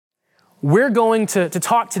We're going to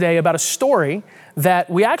talk today about a story that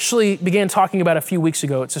we actually began talking about a few weeks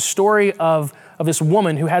ago. It's a story of this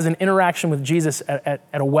woman who has an interaction with Jesus at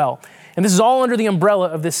a well. And this is all under the umbrella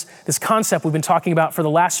of this concept we've been talking about for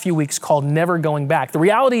the last few weeks called never going back. The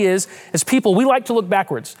reality is, as people, we like to look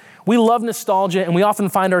backwards. We love nostalgia, and we often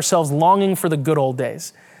find ourselves longing for the good old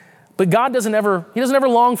days. But God doesn't ever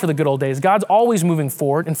long for the good old days. God's always moving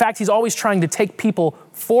forward. In fact, he's always trying to take people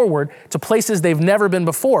forward to places they've never been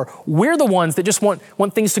before. We're the ones that just want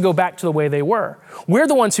things to go back to the way they were. We're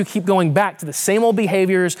the ones who keep going back to the same old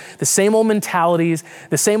behaviors, the same old mentalities,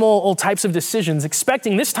 the same old types of decisions,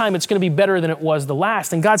 expecting this time it's going to be better than it was the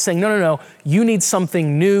last. And God's saying, no, you need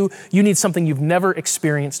something new. You need something you've never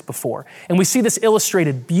experienced before. And we see this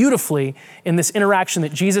illustrated beautifully in this interaction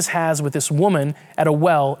that Jesus has with this woman at a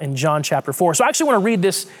well in John chapter 4. So I actually want to read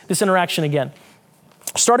this interaction again.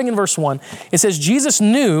 Starting in verse 1, it says, Jesus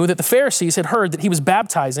knew that the Pharisees had heard that he was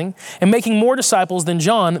baptizing and making more disciples than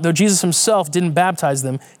John, though Jesus himself didn't baptize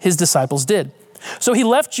them, his disciples did. So he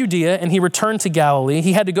left Judea and he returned to Galilee.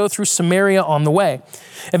 He had to go through Samaria on the way.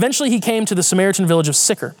 Eventually he came to the Samaritan village of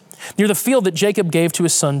Sychar, near the field that Jacob gave to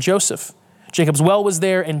his son Joseph. Jacob's well was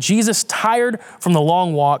there, and Jesus, tired from the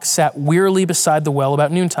long walk, sat wearily beside the well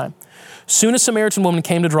about noontime. Soon a Samaritan woman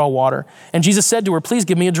came to draw water, and Jesus said to her, "Please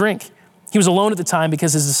give me a drink." He was alone at the time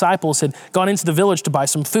because his disciples had gone into the village to buy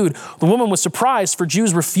some food. The woman was surprised, for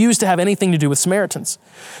Jews refused to have anything to do with Samaritans.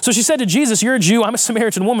 So she said to Jesus, "You're a Jew, I'm a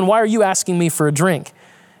Samaritan woman. Why are you asking me for a drink?"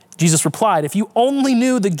 Jesus replied, "If you only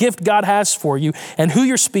knew the gift God has for you and who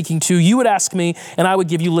you're speaking to, you would ask me and I would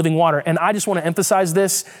give you living water." And I just want to emphasize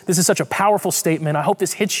this. This is such a powerful statement. I hope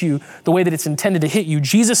this hits you the way that it's intended to hit you.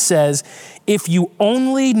 Jesus says, if you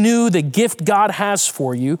only knew the gift God has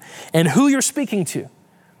for you and who you're speaking to,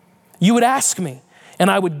 you would ask me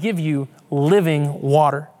and I would give you living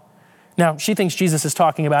water. Now, she thinks Jesus is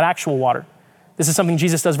talking about actual water. This is something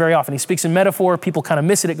Jesus does very often. He speaks in metaphor. People kind of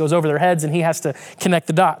miss it. It goes over their heads and he has to connect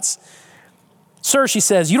the dots. "Sir," she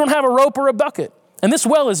says, "you don't have a rope or a bucket, and this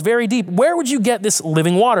well is very deep. Where would you get this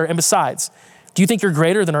living water? And besides, do you think you're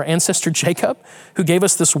greater than our ancestor Jacob, who gave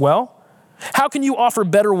us this well? How can you offer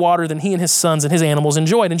better water than he and his sons and his animals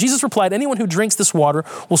enjoyed?" And Jesus replied, "Anyone who drinks this water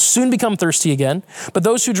will soon become thirsty again, but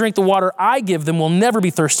those who drink the water I give them will never be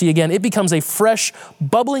thirsty again. It becomes a fresh,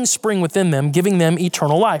 bubbling spring within them, giving them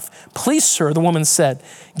eternal life." "Please, sir," the woman said,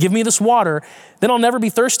 "give me this water, then I'll never be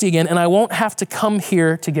thirsty again, and I won't have to come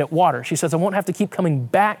here to get water." She says, "I won't have to keep coming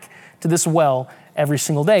back to this well every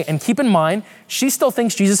single day." And keep in mind, she still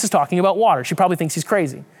thinks Jesus is talking about water. She probably thinks he's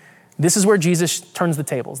crazy. This is where Jesus turns the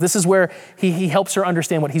tables. This is where he helps her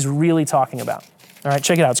understand what he's really talking about. All right,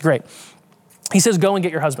 check it out. It's great. He says, "Go and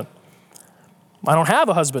get your husband." "I don't have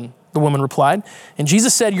a husband," the woman replied. And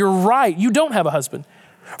Jesus said, "You're right. You don't have a husband.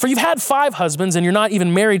 For you've had 5 husbands and you're not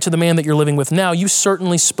even married to the man that you're living with now. You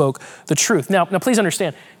certainly spoke the truth." Now please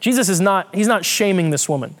understand, Jesus he's not shaming this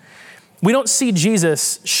woman. We don't see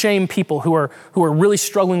Jesus shame people who are really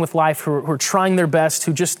struggling with life, who are trying their best,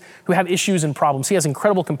 who have issues and problems. He has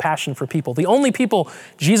incredible compassion for people. The only people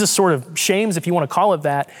Jesus sort of shames, if you want to call it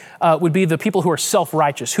that, would be the people who are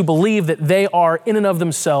self-righteous, who believe that they are in and of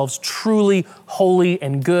themselves truly holy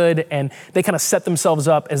and good, and they kind of set themselves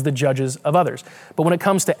up as the judges of others. But when it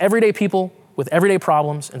comes to everyday people with everyday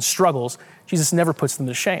problems and struggles, Jesus never puts them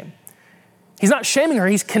to shame. He's not shaming her,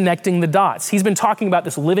 he's connecting the dots. He's been talking about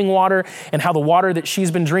this living water and how the water that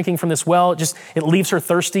she's been drinking from this well, it leaves her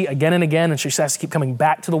thirsty again and again, and she has to keep coming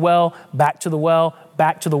back to the well, back to the well,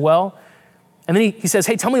 back to the well. And then he says,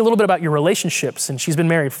 "Hey, tell me a little bit about your relationships." And she's been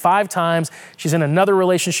married 5 times. She's in another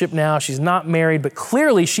relationship now. She's not married, but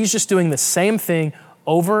clearly she's just doing the same thing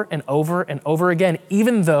over and over and over again,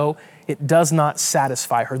 even though it does not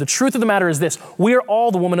satisfy her. The truth of the matter is this: we are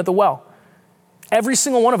all the woman at the well. Every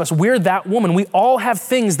single one of us, we're that woman. We all have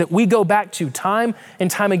things that we go back to time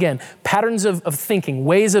and time again, patterns of thinking,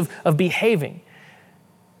 ways of behaving,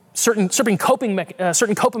 certain coping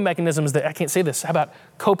mechanisms that, I can't say this, how about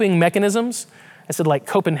coping mechanisms? I said like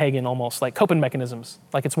Copenhagen almost, like coping mechanisms,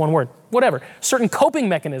 like it's one word, whatever. Certain coping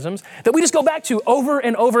mechanisms that we just go back to over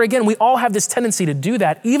and over again. We all have this tendency to do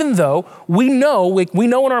that, even though we know in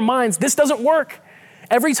our minds, this doesn't work.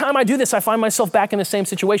 Every time I do this, I find myself back in the same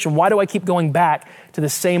situation. Why do I keep going back to the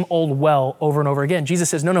same old well over and over again? Jesus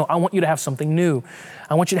says, no, I want you to have something new.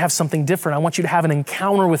 I want you to have something different. I want you to have an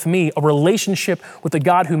encounter with me, a relationship with the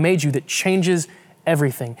God who made you that changes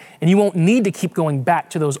everything. And you won't need to keep going back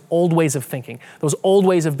to those old ways of thinking, those old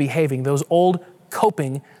ways of behaving, those old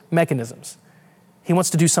coping mechanisms. He wants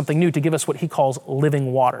to do something new, to give us what he calls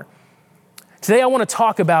living water. Today, I want to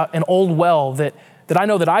talk about an old well that that I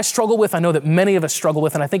know that I struggle with, I know that many of us struggle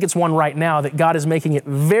with, and I think it's one right now that God is making it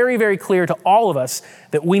very, very clear to all of us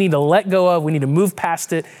that we need to let go of, we need to move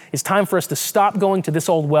past it. It's time for us to stop going to this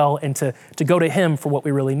old well and to go to Him for what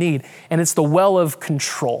we really need. And it's the well of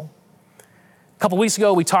control. A couple weeks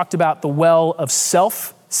ago, we talked about the well of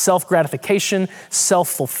self-gratification,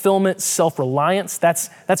 self-fulfillment, self-reliance. That's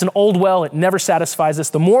an old well. It never satisfies us.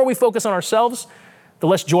 The more we focus on ourselves, the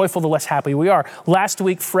less joyful, the less happy we are. Last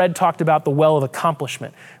week, Fred talked about the well of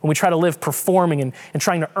accomplishment. When we try to live performing and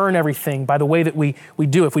trying to earn everything by the way that we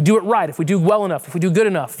do. If we do it right, if we do well enough, if we do good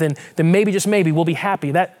enough, then maybe, just maybe, we'll be happy.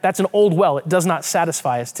 That's an old well. It does not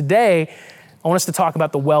satisfy us. Today, I want us to talk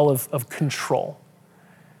about the well of control.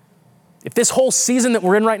 If this whole season that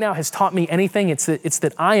we're in right now has taught me anything, it's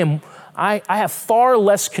that I have far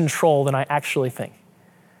less control than I actually think.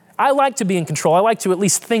 I like to be in control. I like to at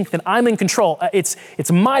least think that I'm in control. It's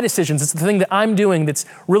my decisions. It's the thing that I'm doing that's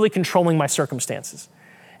really controlling my circumstances.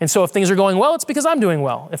 And so if things are going well, it's because I'm doing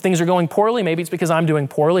well. If things are going poorly, maybe it's because I'm doing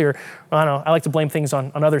poorly, or I don't know, I like to blame things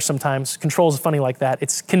on others sometimes. Control is funny like that.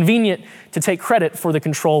 It's convenient to take credit for the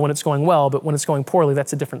control when it's going well, but when it's going poorly,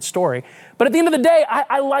 that's a different story. But at the end of the day,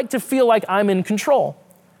 I like to feel like I'm in control.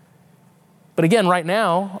 But again, right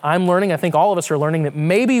now, I'm learning, I think all of us are learning, that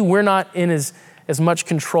maybe we're not in as much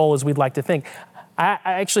control as we'd like to think. I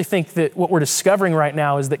actually think that what we're discovering right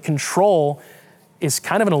now is that control is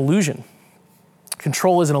kind of an illusion.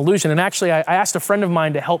 Control is an illusion. And actually, I asked a friend of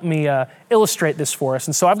mine to help me illustrate this for us.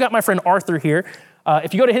 And so I've got my friend Arthur here.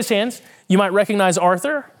 If you go to his hands, you might recognize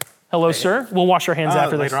Arthur. Hello, sir. We'll wash our hands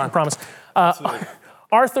after this, I promise.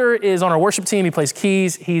 Arthur is on our worship team. He plays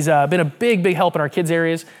keys. He's been a big, big help in our kids'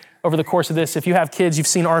 areas over the course of this. If you have kids, you've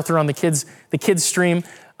seen Arthur on the kids stream.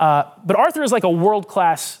 But Arthur is like a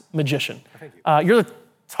world-class magician. Thank you. You're the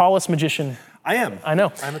tallest magician. I am. I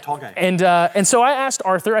know. I'm a tall guy. And so I asked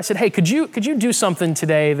Arthur, I said, hey, could you do something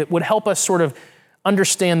today that would help us sort of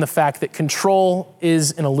understand the fact that control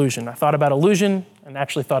is an illusion? I thought about illusion and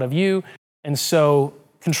actually thought of you. And so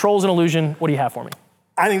control is an illusion. What do you have for me?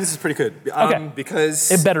 I think this is pretty good. Okay.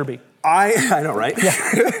 Because it better be. I know, right?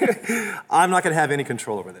 Yeah. I'm not going to have any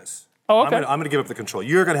control over this. Oh, okay. I'm going to give up the control.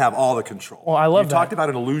 You're going to have all the control. Well, I love that. You talked about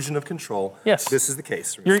an illusion of control. Yes. This is the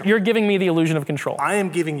case. You're giving me the illusion of control. I am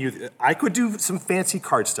giving you, I could do some fancy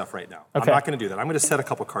card stuff right now. Okay. I'm not going to do that. I'm going to set a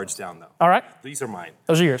couple cards down, though. All right. These are mine.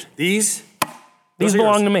 Those are yours. These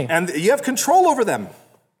belong to me. And you have control over them.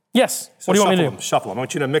 Yes. So what do you want me to do? Shuffle them. I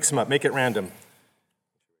want you to mix them up. Make it random.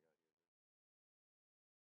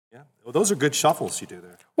 Yeah. Well, those are good shuffles you do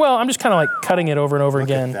there. Well, I'm just kind of like cutting it over and over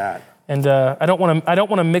again. Look at that. And I don't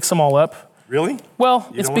want to mix them all up. Really? Well,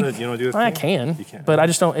 you don't want to do it. I can, you can, but I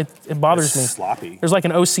just don't. It bothers me. Sloppy. There's like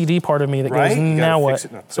an OCD part of me that goes, now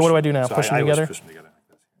what? No, so what do I do now? So push them together? Push them together.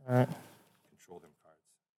 All right. Control them cards.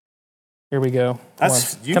 Here we go.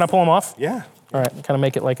 Can I pull them off? Yeah. All right. Kind of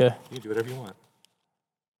make it like a. You can do whatever you want.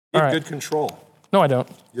 You have good control. No, I don't.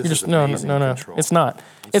 You're just no. Control. It's not.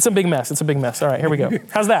 It's a big mess. It's a big mess. All right, here we go.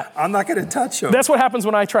 How's that? I'm not going to touch them. That's what happens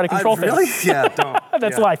when I try to control things. Really? Yeah. Don't.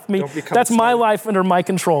 That's life. That's my life under my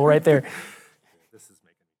control right there. This is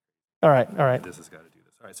making. All right. This has got to do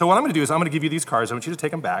this. All right. So what I'm going to do is I'm going to give you these cards. I want you to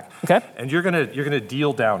take them back. Okay. And you're going to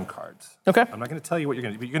deal down cards. Okay. I'm not going to tell you what you're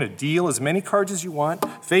going to do, but you're going to deal as many cards as you want,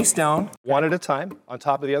 face down, one at a time, on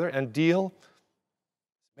top of the other, and deal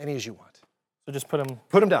as many as you want. So just put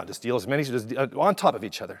them down. Just deal as many on top of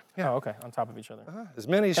each other. Yeah. Oh, okay. On top of each other. As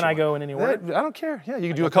many as Can you I want. go in any order? I don't care. Yeah, you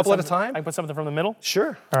can do a couple at a time. I can put something from the middle?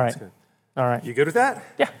 Sure. All right. All right. You good with that?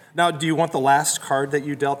 Yeah. Now, do you want the last card that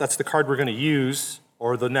you dealt? That's the card we're going to use,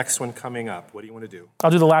 or the next one coming up? What do you want to do?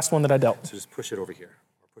 I'll do the last one that I dealt. So just push it over here.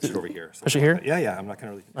 Or push it over here. Push it here? Yeah. I'm not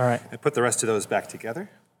going to really. All right. And put the rest of those back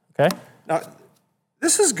together. Okay. Now,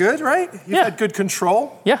 this is good, right? You've had good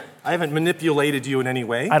control. Yeah. I haven't manipulated you in any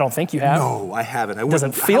way. I don't think you have. No, I haven't. It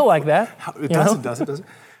doesn't feel like that. It doesn't.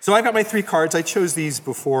 So I've got my 3 cards. I chose these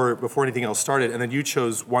before anything else started, and then you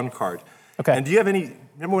chose 1 card. Okay. And do you have any,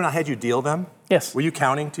 remember when I had you deal them? Yes. Were you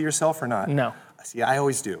counting to yourself or not? No. See, I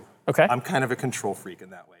always do. Okay. I'm kind of a control freak in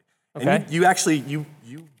that way. Okay. And you actually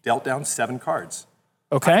dealt down 7 cards.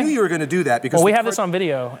 Okay. I knew you were going to do that because... Well, we have this on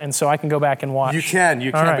video, and so I can go back and watch. You can,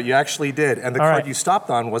 right. but you actually did. And the card you stopped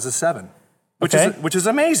on was a 7. Which is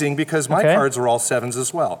amazing because my cards are all 7s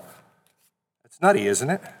as well. It's nutty, isn't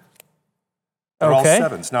it? They're all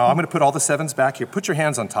 7s. Now, I'm going to put all the 7s back here. Put your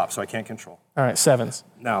hands on top so I can't control. All right, 7s.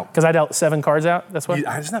 Now. Because I dealt 7 cards out? That's what?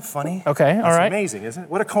 Isn't that funny? Okay, all right. It's amazing, isn't it?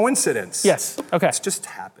 What a coincidence. Yes, okay. It's just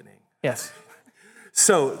happening. Yes.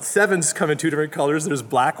 So 7s come in 2 different colors. There's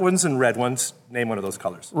black ones and red ones. Name one of those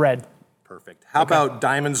colors. Red. Perfect. How about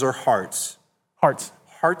diamonds or hearts? Hearts.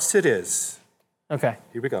 Hearts it is. Okay.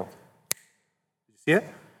 Here we go. You see See it?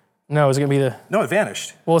 No, is it going to be the... No, it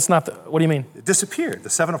vanished. Well, it's not the... What do you mean? It disappeared. The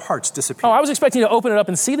 7 of hearts disappeared. Oh, I was expecting you to open it up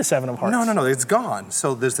and see the 7 of hearts. No, it's gone.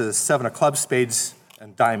 So there's the 7 of clubs, spades,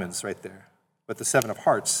 and diamonds right there. But the 7 of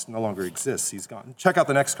hearts no longer exists. He's gone. Check out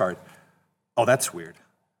the next card. Oh, that's weird.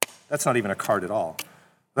 That's not even a card at all.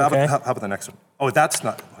 Okay. How about the next one? Oh, that's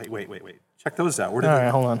not... Wait. Check those out. Where did all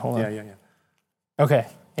right, hold on. Yeah. Okay.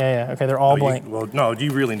 Yeah. Okay, they're all blank.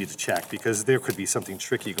 You really need to check because there could be something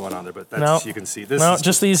tricky going on there, but that's, you can see this. No,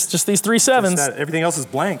 just these 3 7s. Everything else is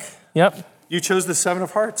blank. Yep. You chose the 7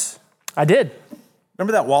 of hearts. I did.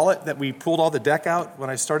 Remember that wallet that we pulled all the deck out when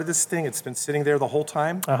I started this thing? It's been sitting there the whole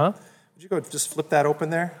time. Uh-huh. Would you go just flip that open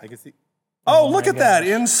there? I can see. Oh, look at that.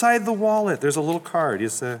 Inside the wallet, there's a little card.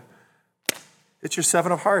 It's your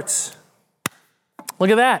 7 of hearts. Look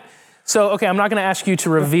at that. So, okay, I'm not going to ask you to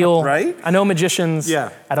reveal. Right? I know magicians. Yeah.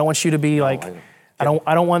 I don't want you to be like. I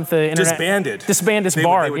don't want the internet. Disbanded,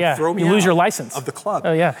 barred. They would You lose your license of the club.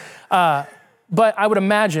 Oh yeah. But I would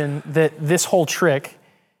imagine that this whole trick,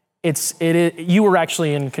 you were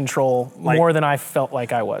actually in control more than I felt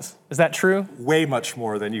like I was. Is that true? Way much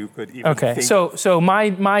more than you could even think. Okay. So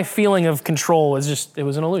my feeling of control is it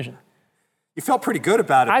was an illusion. You felt pretty good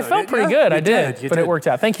about it. I felt pretty good. I did. But it worked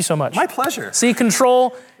out. Thank you so much. My pleasure. See,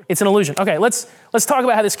 control, it's an illusion. Okay, let's talk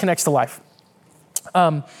about how this connects to life.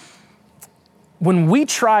 When we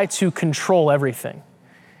try to control everything,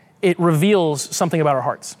 it reveals something about our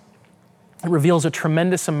hearts. It reveals a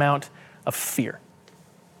tremendous amount of fear.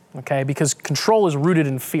 Okay, because control is rooted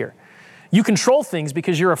in fear. You control things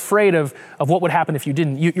because you're afraid of what would happen if you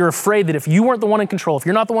didn't. You're afraid that if you weren't the one in control, if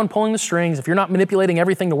you're not the one pulling the strings, if you're not manipulating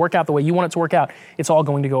everything to work out the way you want it to work out, it's all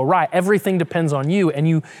going to go awry. Everything depends on you, and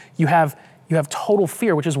you have total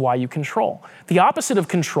fear, which is why you control. The opposite of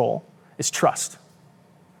control is trust.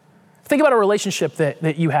 Think about a relationship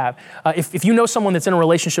that you have. If you know someone that's in a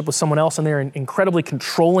relationship with someone else and they're incredibly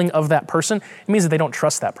controlling of that person, it means that they don't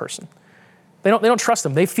trust that person. They don't trust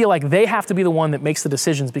them. They feel like they have to be the one that makes the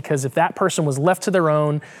decisions because if that person was left to their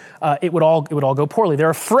own, it would all go poorly.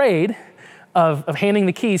 They're afraid of handing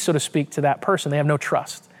the keys, so to speak, to that person. They have no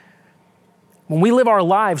trust. When we live our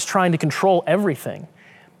lives trying to control everything,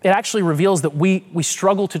 it actually reveals that we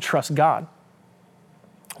struggle to trust God.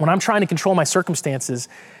 When I'm trying to control my circumstances,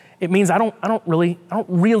 it means I don't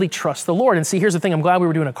really trust the Lord. And see, here's the thing. I'm glad we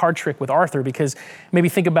were doing a card trick with Arthur because maybe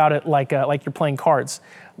think about it like you're playing cards.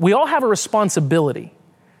 We all have a responsibility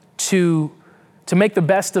to make the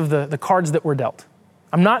best of the cards that we're dealt.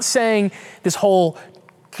 I'm not saying this whole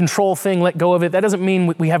control thing, let go of it. That doesn't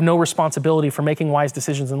mean we have no responsibility for making wise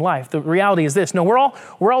decisions in life. The reality is this. No, we're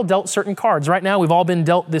all dealt certain cards. Right now, we've all been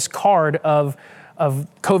dealt this card of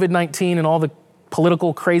COVID-19 and all the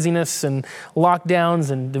political craziness and lockdowns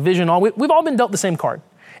and division. We've all been dealt the same card.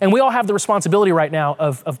 And we all have the responsibility right now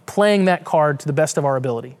of playing that card to the best of our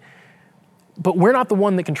ability. But we're not the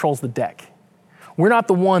one that controls the deck. We're not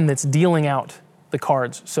the one that's dealing out the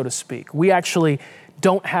cards, so to speak. We actually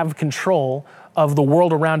don't have control of the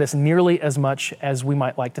world around us nearly as much as we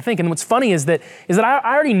might like to think. And what's funny is that I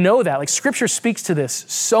already know that. Like Scripture speaks to this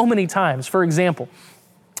so many times. For example,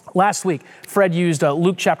 last week, Fred used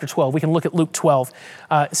Luke chapter 12. We can look at Luke 12.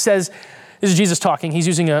 It says, this is Jesus talking. He's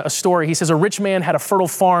using a story. He says, a rich man had a fertile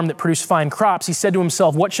farm that produced fine crops. He said to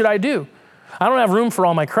himself, what should I do? I don't have room for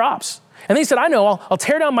all my crops. And then he said, I know, I'll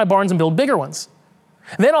tear down my barns and build bigger ones.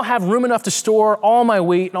 And then I'll have room enough to store all my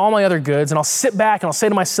wheat and all my other goods. And I'll sit back and I'll say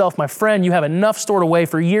to myself, my friend, you have enough stored away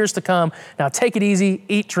for years to come. Now take it easy,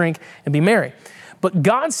 eat, drink, and be merry. But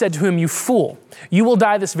God said to him, you fool, you will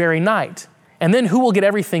die this very night. And then who will get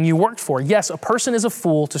everything you worked for? Yes, a person is a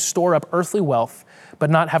fool to store up earthly wealth,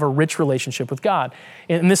 but not have a rich relationship with God.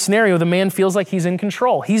 In this scenario, the man feels like he's in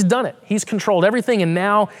control. He's done it. He's controlled everything, and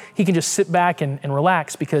now he can just sit back and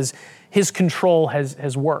relax because his control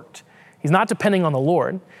has worked. He's not depending on the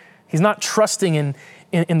Lord. He's not trusting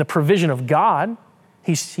in the provision of God.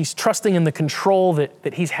 He's trusting in the control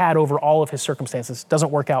that he's had over all of his circumstances. It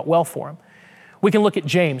doesn't work out well for him. We can look at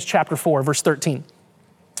James chapter 4, verse 13.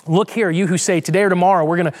 Look here, you who say today or tomorrow,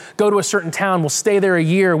 we're going to go to a certain town, we'll stay there a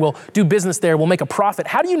year, we'll do business there, we'll make a profit.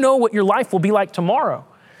 How do you know what your life will be like tomorrow?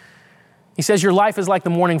 He says your life is like the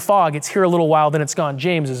morning fog. It's here a little while, then it's gone.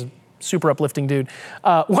 James is a super uplifting dude.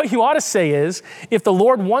 What you ought to say is, if the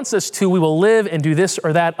Lord wants us to, we will live and do this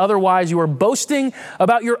or that. Otherwise, you are boasting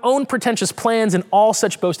about your own pretentious plans, and all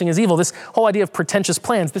such boasting is evil. This whole idea of pretentious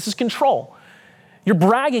plans, this is control. You're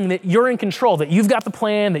bragging that you're in control, that you've got the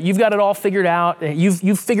plan, that you've got it all figured out, that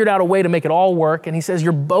you've figured out a way to make it all work. And he says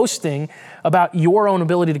you're boasting about your own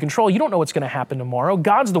ability to control. You don't know what's going to happen tomorrow.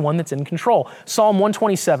 God's the one that's in control. Psalm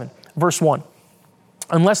 127, verse 1.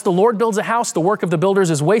 Unless the Lord builds a house, the work of the builders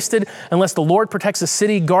is wasted. Unless the Lord protects a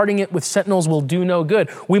city, guarding it with sentinels will do no good.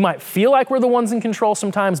 We might feel like we're the ones in control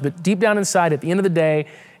sometimes, but deep down inside, at the end of the day,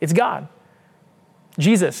 it's God.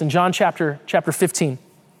 Jesus in John chapter 15,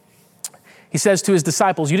 he says to his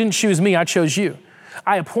disciples, you didn't choose me, I chose you.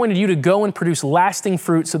 I appointed you to go and produce lasting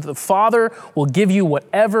fruit so that the Father will give you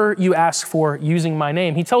whatever you ask for using my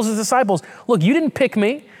name. He tells his disciples, look, you didn't pick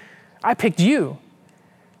me, I picked you.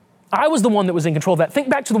 I was the one that was in control of that. Think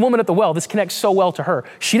back to the woman at the well. This connects so well to her.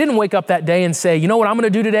 She didn't wake up that day and say, you know what I'm going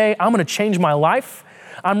to do today? I'm going to change my life.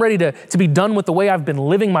 I'm ready to be done with the way I've been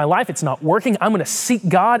living my life. It's not working. I'm going to seek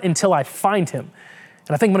God until I find him.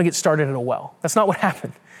 And I think I'm going to get started at a well. That's not what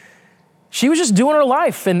happened. She was just doing her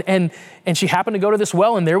life, and she happened to go to this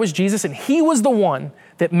well, and there was Jesus, and he was the one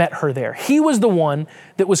that met her there. He was the one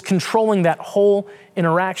that was controlling that whole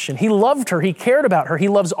interaction. He loved her. He cared about her. He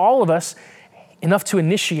loves all of us enough to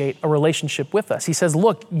initiate a relationship with us. He says,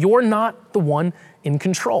 look, you're not the one in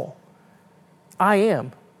control. I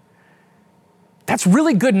am. That's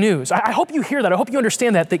really good news. I hope you hear that. I hope you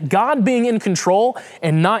understand that God being in control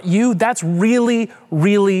and not you, that's really,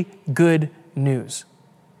 really good news.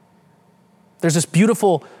 There's this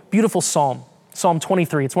beautiful, beautiful psalm, Psalm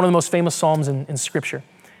 23. It's one of the most famous psalms in Scripture.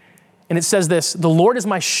 And it says this, the Lord is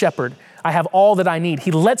my shepherd. I have all that I need.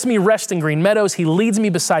 He lets me rest in green meadows. He leads me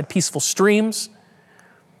beside peaceful streams.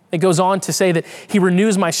 It goes on to say that he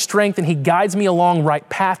renews my strength and he guides me along right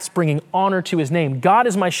paths, bringing honor to his name. God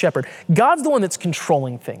is my shepherd. God's the one that's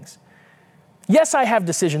controlling things. Yes, I have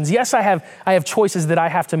decisions. Yes, I have choices that I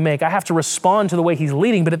have to make. I have to respond to the way he's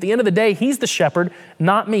leading. But at the end of the day, he's the shepherd,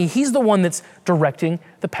 not me. He's the one that's directing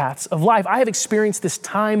the paths of life. I have experienced this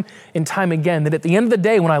time and time again, that at the end of the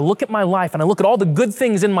day, when I look at my life and I look at all the good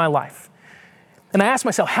things in my life, and I ask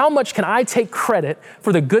myself, how much can I take credit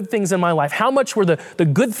for the good things in my life? How much were the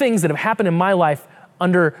good things that have happened in my life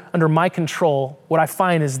under my control? What I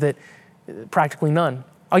find is that practically none.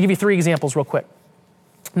 I'll give you 3 examples real quick.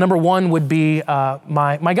 Number 1 would be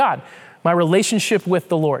my God, my relationship with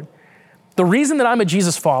the Lord. The reason that I'm a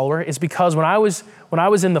Jesus follower is because when I was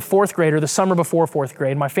in the 4th grade, or the summer before 4th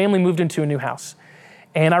grade, my family moved into a new house.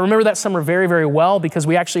 And I remember that summer very, very well because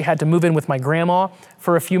we actually had to move in with my grandma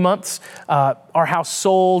for a few months. Our house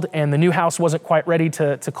sold and the new house wasn't quite ready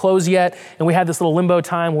to close yet. And we had this little limbo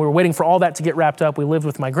time. We were waiting for all that to get wrapped up. We lived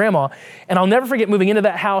with my grandma. And I'll never forget moving into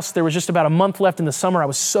that house. There was just about a month left in the summer. I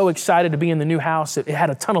was so excited to be in the new house. It had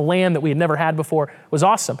a ton of land that we had never had before. It was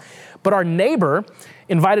awesome. But our neighbor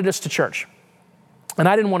invited us to church. And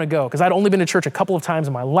I didn't want to go because I'd only been to church a couple of times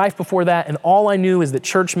in my life before that. And all I knew is that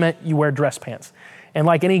church meant you wear dress pants. And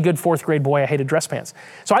like any good 4th grade boy, I hated dress pants.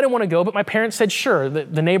 So I didn't want to go, but my parents said, sure,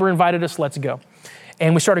 the neighbor invited us, let's go.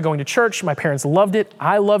 And we started going to church. My parents loved it.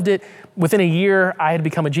 I loved it. Within a year, I had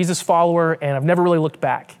become a Jesus follower, and I've never really looked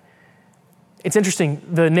back. It's interesting.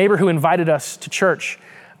 The neighbor who invited us to church,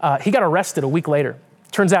 he got arrested a week later.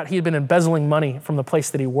 Turns out he had been embezzling money from the place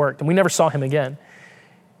that he worked, and we never saw him again.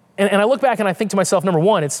 And I look back and I think to myself, number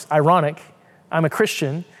 1, it's ironic. I'm a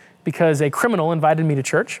Christian because a criminal invited me to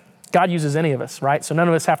church. God uses any of us, right? So none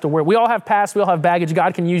of us have to worry. We all have past, we all have baggage.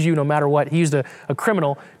 God can use you no matter what. He used a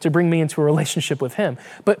criminal to bring me into a relationship with him.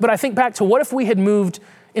 But I think back to what if we had moved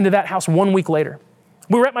into that house 1 week later?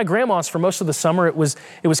 We were at my grandma's for most of the summer. It was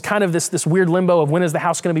kind of this weird limbo of when is the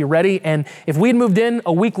house going to be ready? And if we had moved in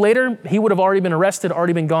a week later, he would have already been arrested,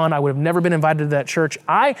 already been gone. I would have never been invited to that church.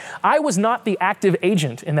 I was not the active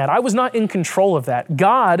agent in that. I was not in control of that.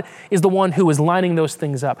 God is the one who was lining those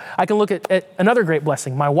things up. I can look at another great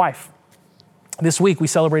blessing, my wife. This week, we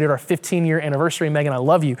celebrated our 15-year anniversary. Megan, I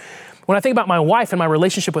love you. When I think about my wife and my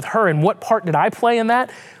relationship with her and what part did I play in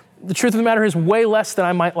that, the truth of the matter is way less than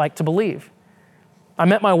I might like to believe. I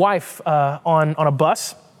met my wife on a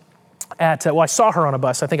bus I saw her on a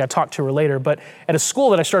bus. I think I talked to her later, but at a school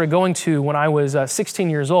that I started going to when I was 16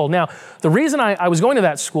 years old. Now, the reason I was going to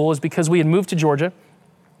that school is because we had moved to Georgia.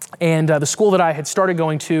 And the school that I had started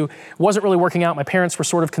going to wasn't really working out. My parents were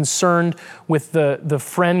sort of concerned with the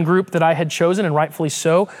friend group that I had chosen, and rightfully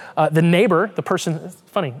so. The neighbor, the person,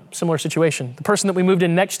 funny, similar situation. The person that we moved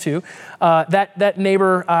in next to, that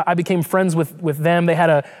neighbor, I became friends with them. They had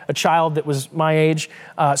a child that was my age.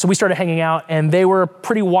 So we started hanging out, and they were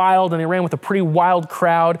pretty wild, and they ran with a pretty wild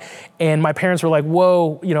crowd. And my parents were like,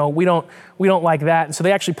 whoa, we don't like that. And so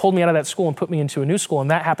they actually pulled me out of that school and put me into a new school.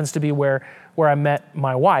 And that happens to be where I met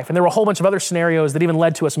my wife. And there were a whole bunch of other scenarios that even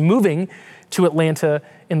led to us moving to Atlanta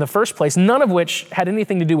in the first place, none of which had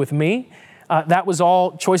anything to do with me. That was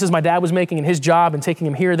all choices my dad was making in his job and taking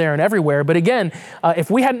him here, there, and everywhere. But again,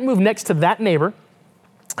 if we hadn't moved next to that neighbor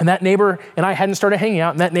and that neighbor and I hadn't started hanging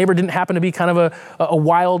out, and that neighbor didn't happen to be kind of a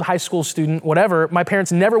wild high school student, whatever, my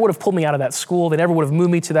parents never would have pulled me out of that school. They never would have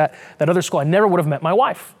moved me to that other school. I never would have met my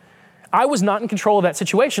wife. I was not in control of that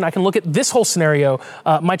situation. I can look at this whole scenario,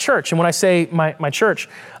 my church. And when I say my church,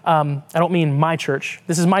 I don't mean my church.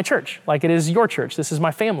 This is my church, like it is your church. This is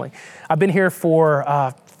my family. I've been here for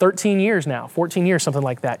 13 years now, 14 years, something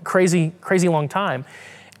like that. Crazy, crazy long time.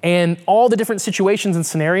 And all the different situations and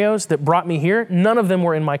scenarios that brought me here, none of them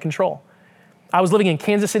were in my control. I was living in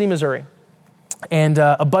Kansas City, Missouri. And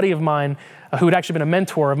a buddy of mine, who had actually been a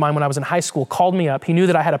mentor of mine when I was in high school, called me up. He knew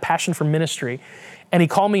that I had a passion for ministry. And he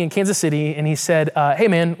called me in Kansas City and he said, hey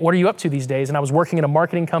man, what are you up to these days? And I was working at a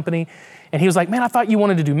marketing company. And he was like, man, I thought you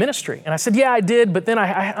wanted to do ministry. And I said, yeah, I did. But then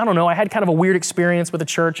I don't know, I had kind of a weird experience with a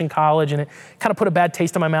church in college and it kind of put a bad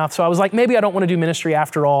taste in my mouth. So I was like, maybe I don't want to do ministry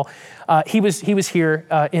after all. He was here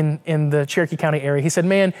in the Cherokee County area. He said,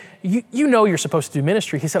 man, you know you're supposed to do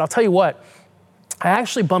ministry. He said, I'll tell you what, I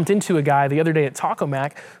actually bumped into a guy the other day at Taco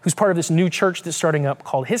Mac who's part of this new church that's starting up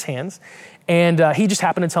called His Hands. And he just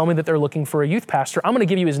happened to tell me that they're looking for a youth pastor. I'm going to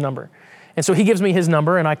give you his number. And so he gives me his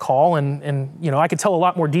number and I call and you know, I could tell a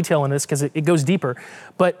lot more detail in this because it goes deeper.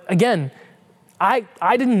 But again, I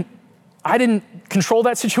didn't control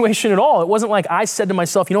that situation at all. It wasn't like I said to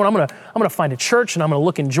myself, you know what, I'm going to find a church and I'm going to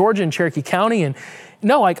look in Georgia and Cherokee County. And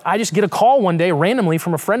no, I just get a call one day randomly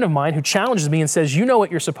from a friend of mine who challenges me and says, you know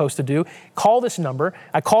what you're supposed to do. Call this number.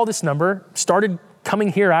 I called this number, started coming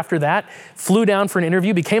here after that, flew down for an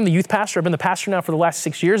interview, became the youth pastor. I've been the pastor now for the last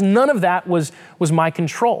 6 years. None of that was my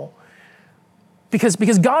control. Because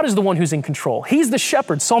God is the one who's in control. He's the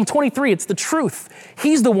shepherd. Psalm 23, it's the truth.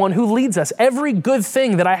 He's the one who leads us. Every good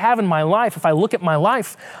thing that I have in my life, if I look at my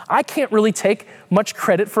life, I can't really take much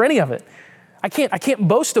credit for any of it. I can't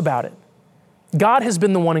boast about it. God has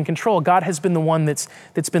been the one in control. God has been the one that's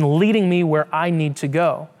been leading me where I need to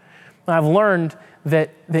go. And I've learned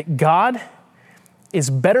that God is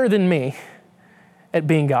better than me at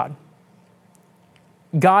being God.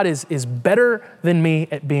 God is better than me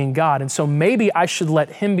at being God. And so maybe I should let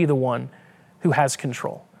him be the one who has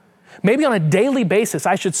control. Maybe on a daily basis,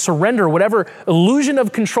 I should surrender whatever illusion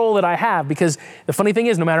of control that I have, because the funny thing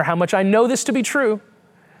is, no matter how much I know this to be true,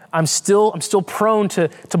 I'm still prone to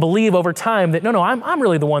believe over time that no, I'm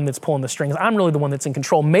really the one that's pulling the strings. I'm really the one that's in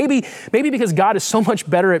control. Maybe because God is so much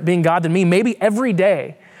better at being God than me, maybe every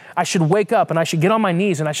day I should wake up and I should get on my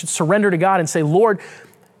knees and I should surrender to God and say, Lord,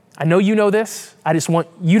 I know you know this. I just want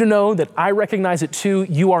you to know that I recognize it too.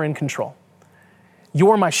 You are in control.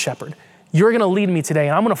 You're my shepherd. You're going to lead me today,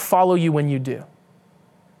 and I'm going to follow you when you do.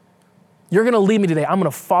 You're going to lead me today. I'm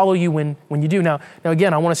going to follow you when you do. Now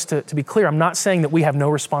again, I want us to be clear. I'm not saying that we have no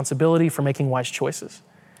responsibility for making wise choices.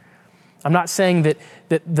 I'm not saying that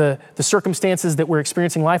the circumstances that we're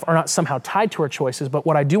experiencing in life are not somehow tied to our choices, but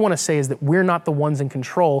what I do want to say is that we're not the ones in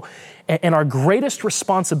control, and our greatest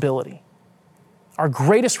responsibility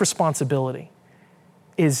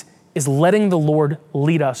is letting the Lord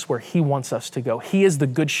lead us where he wants us to go. He is the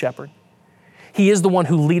good shepherd. He is the one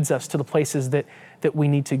who leads us to the places that we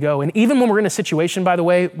need to go. And even when we're in a situation, by the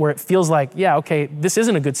way, where it feels like, yeah, okay, this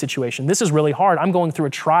isn't a good situation. This is really hard. I'm going through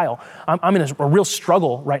a trial. I'm in a real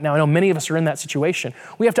struggle right now. I know many of us are in that situation.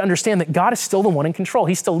 We have to understand that God is still the one in control.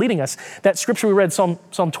 He's still leading us. That scripture we read, Psalm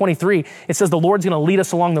 23, it says the Lord's going to lead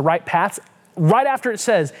us along the right paths. Right after it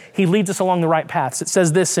says he leads us along the right paths, it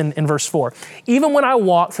says this in verse 4. Even when I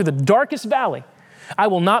walk through the darkest valley, I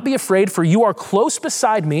will not be afraid, for you are close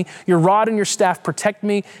beside me. Your rod and your staff protect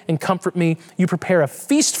me and comfort me. You prepare a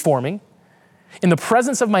feast for me in the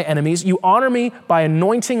presence of my enemies. You honor me by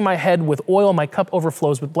anointing my head with oil. My cup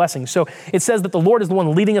overflows with blessings. So it says that the Lord is the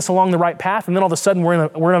one leading us along the right path, and then all of a sudden we're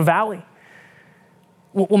in a valley.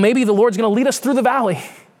 Well, maybe the Lord's going to lead us through the valley.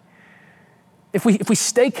 If we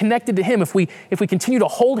stay connected to him, if we continue to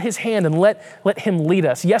hold his hand and let him lead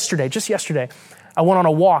us. Just yesterday, I went on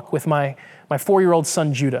a walk with my 4-year-old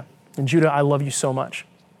son, Judah. And Judah, I love you so much.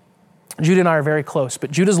 Judah and I are very close,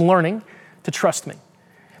 but Judah's learning to trust me.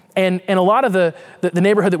 And a lot of the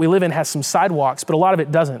neighborhood that we live in has some sidewalks, but a lot of it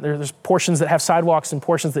doesn't. There's portions that have sidewalks and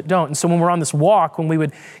portions that don't. And so when we're on this walk, when we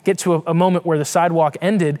would get to a moment where the sidewalk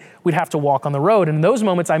ended, we'd have to walk on the road. And in those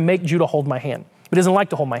moments, I make Judah hold my hand. He doesn't like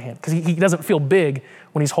to hold my hand because he doesn't feel big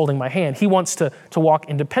when he's holding my hand. He wants to walk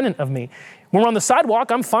independent of me. When we're on the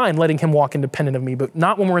sidewalk, I'm fine letting him walk independent of me, but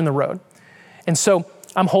not when we're in the road. And so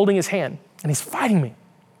I'm holding his hand and he's fighting me.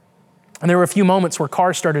 And there were a few moments where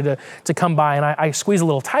cars started to come by and I squeezed a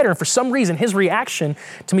little tighter. And for some reason, his reaction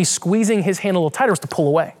to me squeezing his hand a little tighter was to pull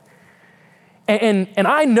away. And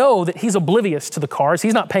I know that he's oblivious to the cars.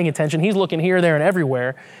 He's not paying attention. He's looking here, there, and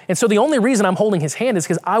everywhere. And so the only reason I'm holding his hand is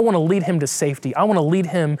because I want to lead him to safety. I want to lead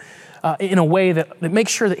him in a way that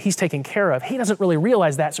makes sure that he's taken care of. He doesn't really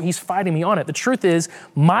realize that, so he's fighting me on it. The truth is,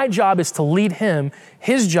 my job is to lead him.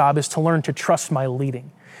 His job is to learn to trust my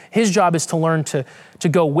leading. His job is to learn to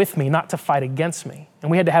go with me, not to fight against me. And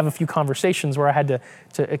we had to have a few conversations where I had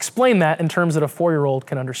to explain that in terms that a 4-year-old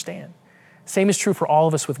can understand. Same is true for all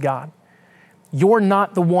of us with God. You're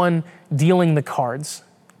not the one dealing the cards.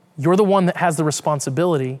 You're the one that has the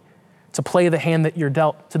responsibility to play the hand that you're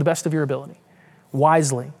dealt to the best of your ability,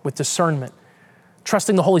 wisely, with discernment,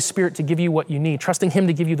 trusting the Holy Spirit to give you what you need, trusting him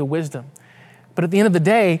to give you the wisdom. But at the end of the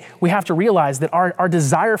day, we have to realize that our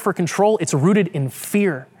desire for control, it's rooted in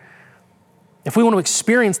fear. If we want to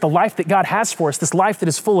experience the life that God has for us, this life that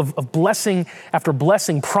is full of blessing after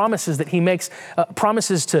blessing, promises that he makes,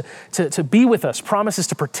 promises to be with us, promises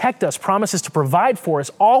to protect us, promises to provide for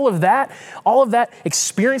us, all of that,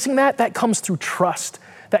 experiencing that comes through trust.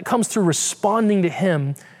 That comes through responding to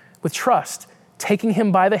him with trust, taking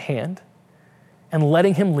him by the hand and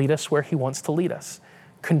letting him lead us where he wants to lead us.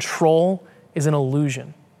 Control is an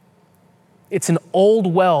illusion. It's an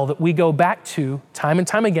old well that we go back to time and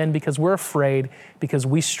time again because we're afraid, because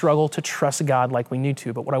we struggle to trust God like we need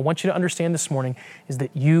to. But what I want you to understand this morning is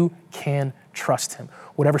that you can trust him.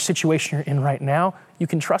 Whatever situation you're in right now, you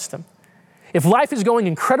can trust him. If life is going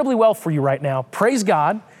incredibly well for you right now, praise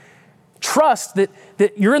God. Trust that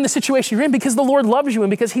you're in the situation you're in because the Lord loves you and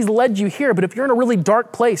because he's led you here. But if you're in a really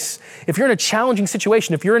dark place, if you're in a challenging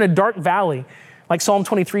situation, if you're in a dark valley, like Psalm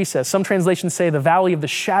 23 says, some translations say the valley of the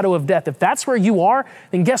shadow of death. If that's where you are,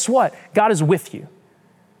 then guess what? God is with you.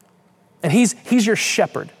 And he's your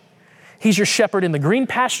shepherd. He's your shepherd in the green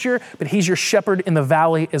pasture, but he's your shepherd in the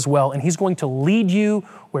valley as well. And he's going to lead you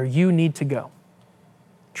where you need to go.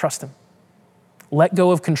 Trust him. Let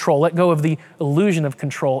go of control. Let go of the illusion of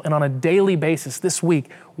control. And on a daily basis this week,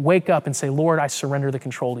 wake up and say, Lord, I surrender the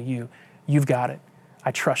control to you. You've got it.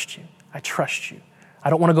 I trust you. I trust you. I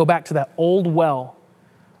don't want to go back to that old well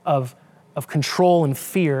of control and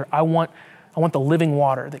fear. I want the living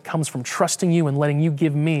water that comes from trusting you and letting you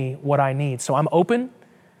give me what I need. So I'm open.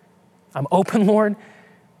 I'm open, Lord.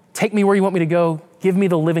 Take me where you want me to go. Give me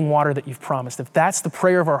the living water that you've promised. If that's the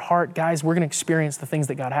prayer of our heart, guys, we're going to experience the things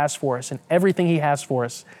that God has for us, and everything he has for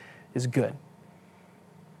us is good.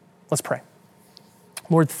 Let's pray.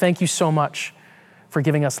 Lord, thank you so much for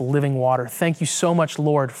giving us living water. Thank you so much,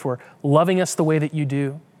 Lord, for loving us the way that you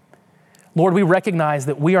do. Lord, we recognize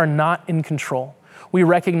that we are not in control. We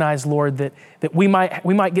recognize, Lord, that we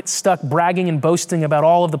might get stuck bragging and boasting about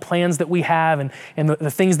all of the plans that we have and the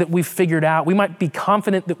things that we've figured out. We might be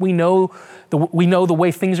confident that we know the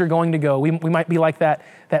way things are going to go. We might be like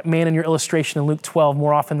that man in your illustration in Luke 12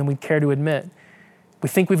 more often than we care to admit. We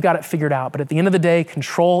think we've got it figured out, but at the end of the day,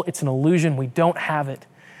 control, it's an illusion. We don't have it.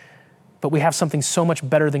 But we have something so much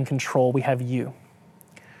better than control. We have you.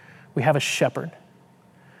 We have a shepherd.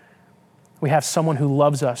 We have someone who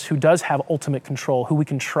loves us, who does have ultimate control, who we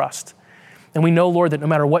can trust. And we know, Lord, that no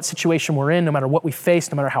matter what situation we're in, no matter what we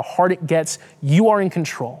face, no matter how hard it gets, you are in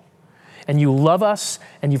control. And you love us,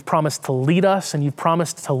 and you've promised to lead us, and you've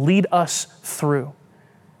promised to lead us through.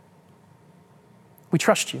 We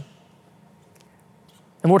trust you.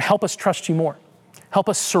 And Lord, help us trust you more. Help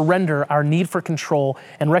us surrender our need for control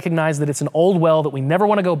and recognize that it's an old well that we never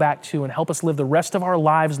want to go back to, and help us live the rest of our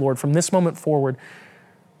lives, Lord, from this moment forward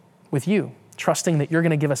with you, trusting that you're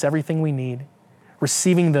going to give us everything we need,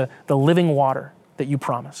 receiving the living water that you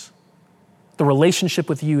promise, the relationship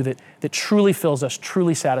with you that truly fills us,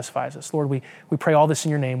 truly satisfies us. Lord, we pray all this in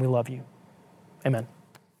your name. We love you. Amen.